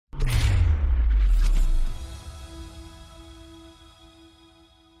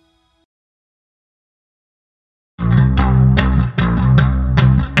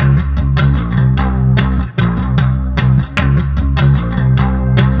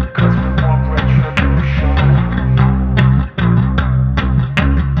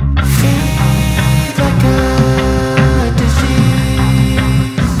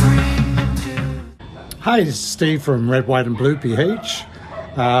Hi, this is Steve from Red, White and Blue PH.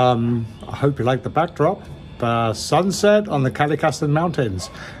 I hope you like the backdrop. Sunset on the Calicasan Mountains.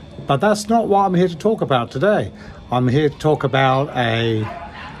 But that's not what I'm here to talk about today. I'm here to talk about a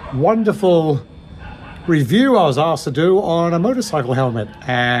wonderful review I was asked to do on a motorcycle helmet.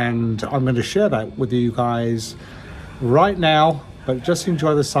 And I'm going to share that with you guys right now. But just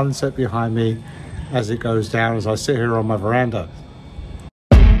enjoy the sunset behind me as it goes down as I sit here on my veranda.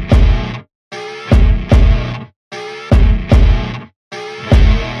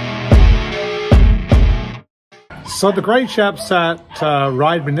 So the great chaps at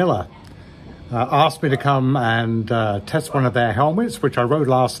Ride Manila asked me to come and test one of their helmets, which I rode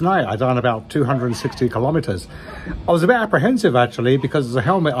last night. I done about 260 kilometers. I was a bit apprehensive actually because it's a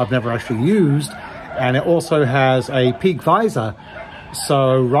helmet I've never actually used, and it also has a peak visor.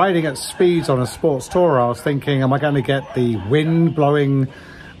 So riding at speeds on a sports tour, I was thinking, am I going to get the wind blowing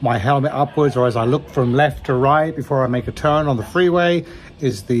my helmet upwards, or as I look from left to right before I make a turn on the freeway,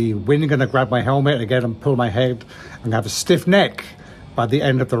 is the wind going to grab my helmet again and pull my head and have a stiff neck by the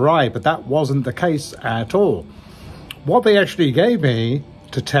end of the ride? But that wasn't the case at all. What they actually gave me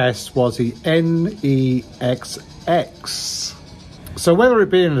to test was the NEXX. So whether it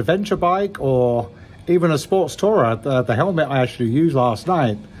be an adventure bike or even a sports tourer, the helmet I actually used last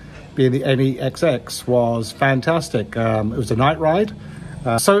night, being the NEXX, was fantastic. It was a night ride.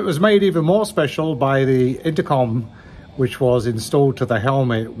 So it was made even more special by the intercom which was installed to the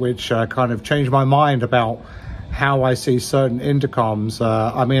helmet, which kind of changed my mind about how I see certain intercoms.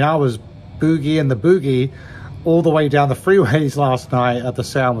 I mean, I was boogieing the boogie all the way down the freeways last night. The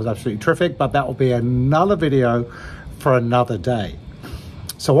sound was absolutely terrific, but that will be another video for another day.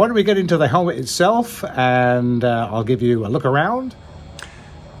 So why don't we get into the helmet itself, and I'll give you a look around.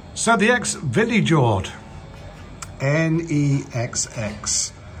 So the Village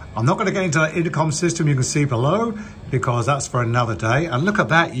NEXX. I'm not going to get into the intercom system you can see below because that's for another day. And look at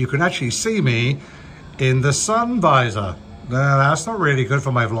that, you can actually see me in the sun visor. That's not really good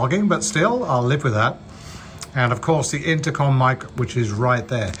for my vlogging, but still, I'll live with that. And of course the intercom mic, which is right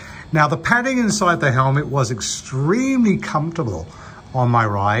there. Now the padding inside the helmet was extremely comfortable on my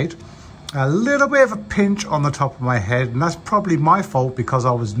ride. A little bit of a pinch on the top of my head, and that's probably my fault because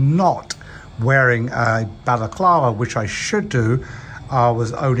I was not wearing a balaclava, which I should do. I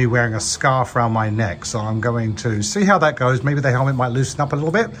was only wearing a scarf around my neck, so I'm going to see how that goes. Maybe the helmet might loosen up a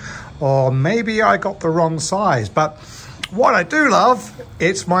little bit, or maybe I got the wrong size. But what I do love,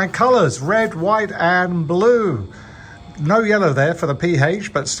 it's my colors, red, white, and blue. No yellow there for the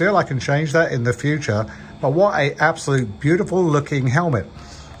PH, but still I can change that in the future. But what a absolute beautiful looking helmet.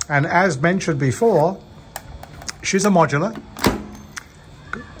 And as mentioned before, she's a modular,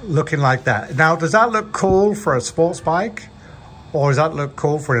 looking like that. Now, does that look cool for a sports bike? Or does that look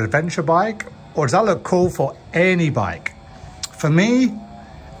cool for an adventure bike? Or does that look cool for any bike? For me,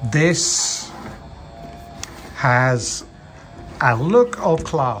 this has a look of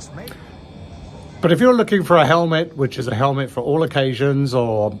class. But if you're looking for a helmet, which is a helmet for all occasions,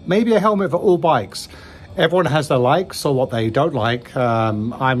 or maybe a helmet for all bikes, everyone has their likes or what they don't like.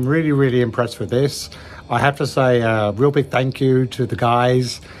 I'm really, really impressed with this. I have to say a real big thank you to the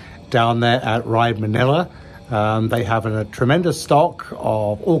guys down there at Ride Manila. They have a tremendous stock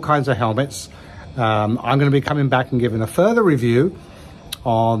of all kinds of helmets. I'm going to be coming back and giving a further review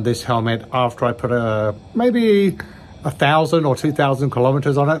on this helmet after I put maybe 1,000 or 2,000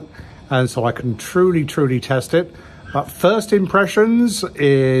 kilometers on it, and so I can truly, truly test it. But first impressions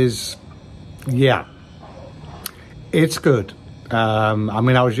is, yeah, it's good. I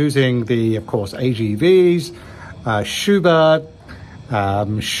mean, I was using the, of course, AGVs, Schubert,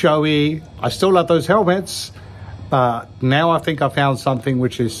 Shoei. I still love those helmets, but now I think I found something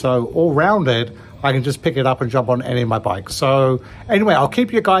which is so all-rounded, I can just pick it up and jump on any of my bikes. So anyway, I'll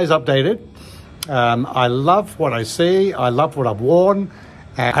keep you guys updated. I love what I see. I love what I've worn.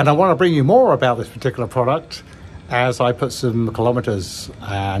 And I want to bring you more about this particular product as I put some kilometers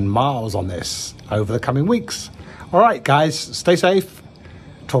and miles on this over the coming weeks. All right, guys, stay safe.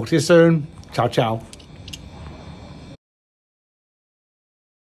 Talk to you soon. Ciao, ciao.